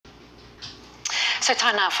So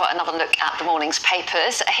time now for another look at the morning's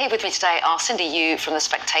papers. Here with me today are Cindy Yu from The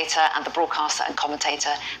Spectator and the broadcaster and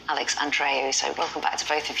commentator Alex Andreou. So welcome back to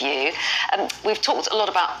both of you. We've talked a lot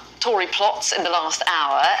about Tory plots in the last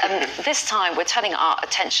hour. This time we're turning our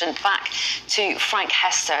attention back to Frank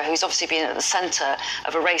Hester, who's obviously been at the centre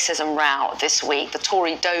of a racism row this week, the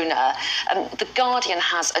Tory donor. The Guardian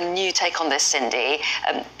has a new take on this, Cindy.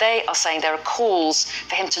 They are saying there are calls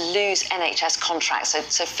for him to lose NHS contracts.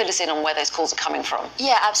 So fill us in on where those calls are coming from.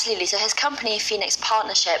 Yeah, absolutely. So his company, Phoenix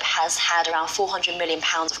Partnership, has had around £400 million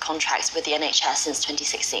of contracts with the NHS since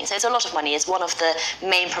 2016. So it's a lot of money. It's one of the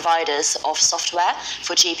main providers of software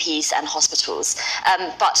for GPs and hospitals.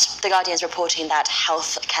 But the Guardian is reporting that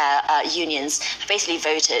healthcare unions have basically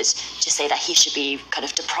voted to say that he should be kind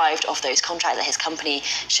of deprived of those contracts, that his company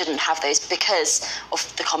shouldn't have those because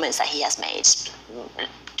of the comments that he has made.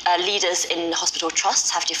 Leaders in hospital trusts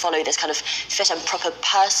have to follow this kind of fit and proper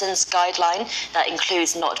persons guideline that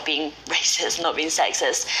includes not being racist, not being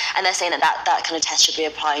sexist. And they're saying that kind of test should be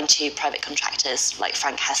applying to private contractors like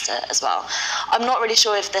Frank Hester as well. I'm not really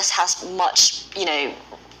sure if this has much,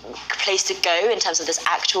 place to go in terms of this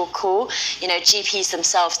actual call. GPs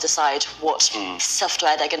themselves decide what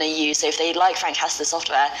software they're going to use. So if they like Frank Hester's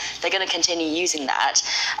software, they're going to continue using that.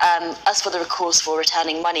 As for the calls for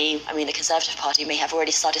returning money, the Conservative Party may have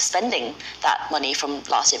already started spending that money from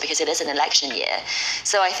last year because it is an election year.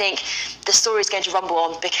 So I think the story is going to rumble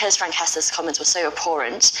on because Frank Hester's comments were so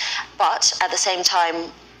abhorrent. But at the same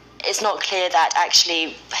time, it's not clear that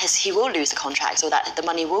actually he will lose the contract or that the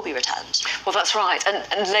money will be returned. Well, that's right.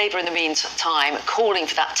 And Labour, in the meantime, calling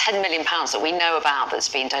for that £10 million that we know about that's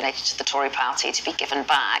been donated to the Tory party to be given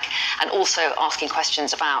back, and also asking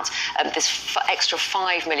questions about this extra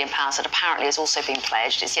 £5 million that apparently has also been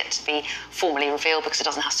pledged. It's yet to be formally revealed because it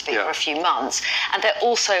doesn't have to be for a few months. And they're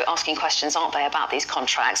also asking questions, aren't they, about these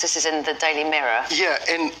contracts? This is in the Daily Mirror. Yeah,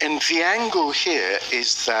 and the angle here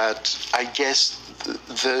is that I guess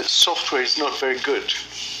the software is not very good.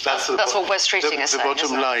 That's what Wes Streeting is saying. The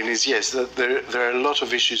bottom line is, yes, that there are a lot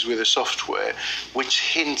of issues with the software, which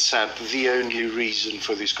hints at the only reason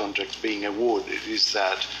for these contracts being awarded is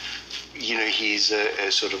that, he's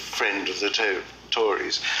a sort of friend of the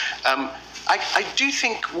Tories. I do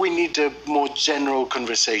think we need a more general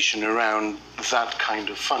conversation around that kind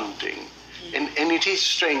of funding. And it is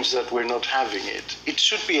strange that we're not having it. It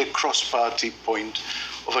should be a cross-party point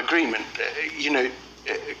of agreement.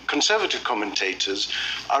 Conservative commentators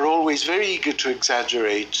are always very eager to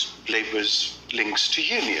exaggerate Labour's links to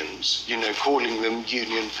unions, calling them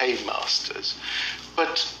union paymasters.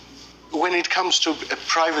 But when it comes to a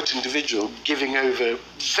private individual giving over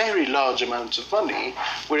very large amounts of money,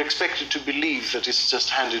 we're expected to believe that it's just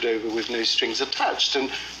handed over with no strings attached.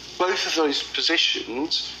 And both of those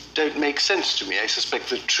positions don't make sense to me. I suspect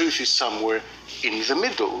the truth is somewhere in the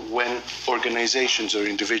middle. When organizations or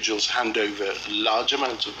individuals hand over large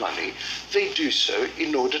amounts of money, they do so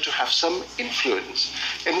in order to have some influence.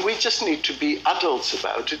 And we just need to be adults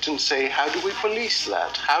about it and say, how do we police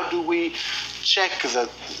that? How do we check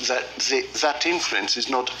that influence is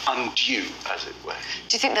not undue, as it were?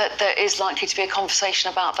 Do you think that there is likely to be a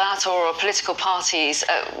conversation about that, or are political parties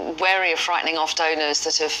wary of frightening off donors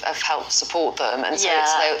that have helped support them, and so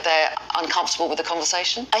they're uncomfortable with the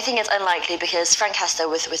conversation? I think it's unlikely because Frank Hester,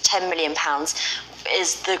 with £10 million,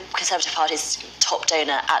 is the Conservative Party's top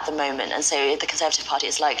donor at the moment, and so the Conservative Party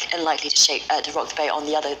is unlikely to rock the boat on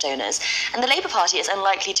the other donors. And the Labour Party is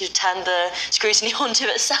unlikely to turn the scrutiny onto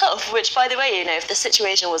itself, which, by the way, if the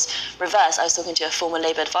situation was reversed, I was talking to a former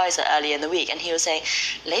Labour advisor earlier in the week, and he was saying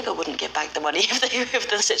Labour wouldn't give back the money if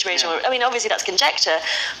the situation were... obviously that's conjecture,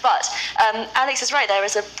 but Alex is right, there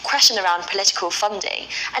is a question around political funding.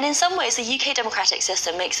 And in some ways, the UK democratic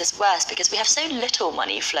system makes this worse because we have so little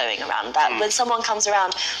money flowing around that when someone comes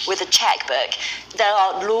around with a checkbook, they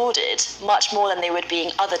are lauded much more than they would be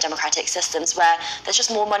in other democratic systems where there's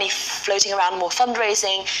just more money floating around, more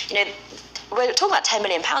fundraising. We're talking about £10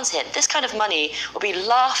 million here. This kind of money will be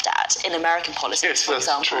laughed at in American politics, for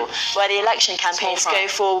example, where the election campaigns go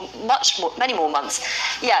for many more months.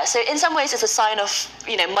 Yeah, so in some ways it's a sign of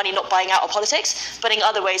money not buying out of politics, but in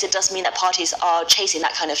other ways it does mean that parties are chasing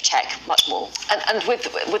that kind of check much more. And with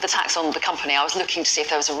the tax on the company, I was looking to see if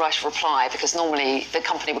there was a right of reply, because normally the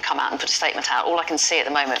company would come out and put a statement out. All I can see at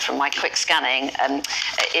the moment from my quick scanning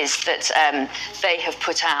is that they have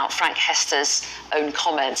put out Frank Hester's own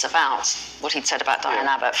comments about what he'd said about Diane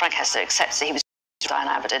Abbott. Frank Hester accepts that he was Diane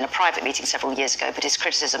Abbott in a private meeting several years ago, but his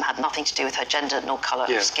criticism had nothing to do with her gender nor colour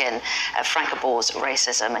of skin. Frank Abor's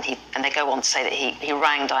racism, and they go on to say that he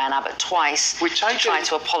rang Diane Abbott twice to try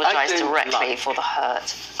to apologise directly for the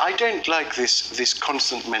hurt. I don't like this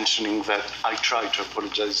constant mentioning that I tried to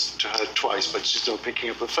apologise to her twice, but she's not picking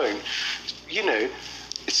up the phone. You know,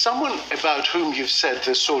 it's someone about whom you've said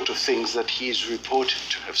the sort of things that he is reported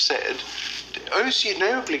to have said owes you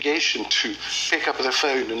no obligation to pick up the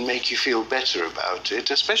phone and make you feel better about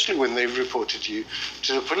it, especially when they've reported you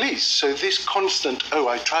to the police. So this constant,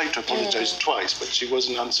 I tried to apologise twice, but she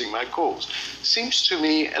wasn't answering my calls, seems to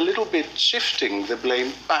me a little bit shifting the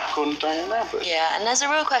blame back on Diane Abbott. Yeah, and there's a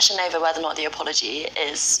real question over whether or not the apology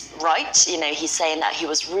is right. You know, he's saying that he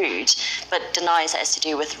was rude, but denies that it's to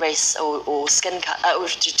do with race or skin color, or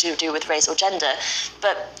to do with race or gender.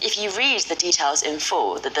 But if you read the details in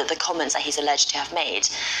full, the comments that he's alleged to have made,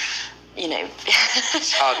 you know,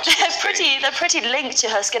 they're pretty linked to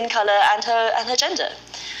her skin color and her gender.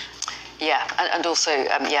 Yeah, and also,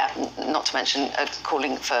 not to mention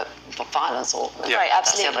calling for violence or right, absolutely.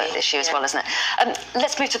 That's the other issue as well, isn't it?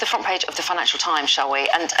 Let's move to the front page of the Financial Times, shall we?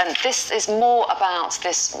 And this is more about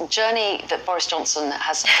this journey that Boris Johnson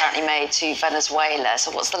has apparently made to Venezuela.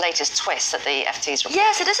 So what's the latest twist that the FT's reported?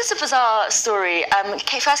 Yeah, so this is a bizarre story.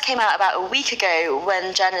 It first came out about a week ago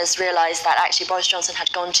when journalists realised that actually Boris Johnson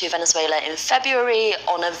had gone to Venezuela in February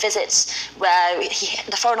on a visit where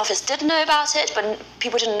the Foreign Office did know about it, but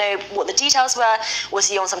people didn't know what the details were. Was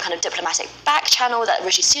he on some kind of diplomatic back channel that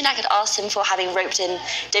Rishi Sunak had asked him for, having roped in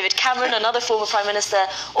David Cameron, another former Prime Minister,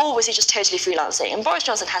 or was he just totally freelancing? And Boris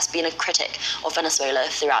Johnson has been a critic of Venezuela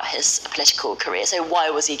throughout his political career, so why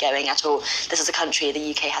was he going at all? This is a country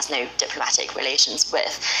the UK has no diplomatic relations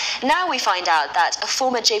with. Now we find out that a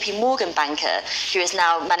former JP Morgan banker, who is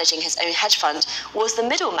now managing his own hedge fund, was the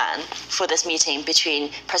middleman for this meeting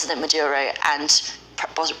between President Maduro and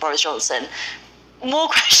Boris Johnson. More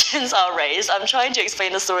questions are raised. I'm trying to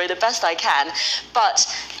explain the story the best I can, but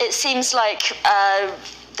it seems like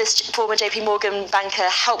this former JP Morgan banker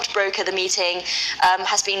helped broker the meeting,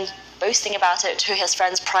 has been boasting about it to his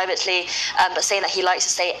friends privately, but saying that he likes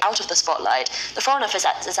to stay out of the spotlight. The Foreign Office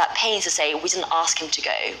is at pains to say we didn't ask him to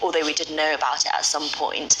go, although we did know about it at some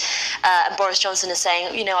point. And Boris Johnson is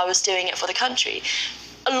saying, you know, I was doing it for the country.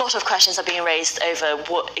 A lot of questions are being raised over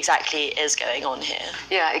what exactly is going on here.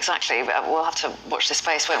 Yeah, exactly. We'll have to watch this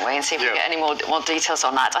space, won't we, and see if we get any more details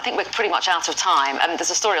on that. I think we're pretty much out of time.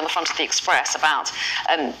 There's a story on the front of the Express about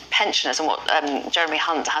pensioners and what Jeremy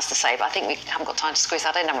Hunt has to say, but I think we haven't got time to squeeze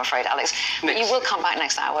that in, I'm afraid, Alex. But you will come back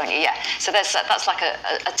next hour, won't you? Yeah. So that's like a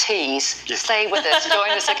tease. Yes. Stay with us.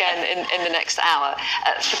 Join us again in the next hour.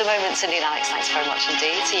 For the moment, Cindy and Alex, thanks very much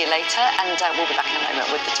indeed. See you later, and we'll be back in a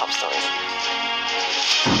moment with the top stories.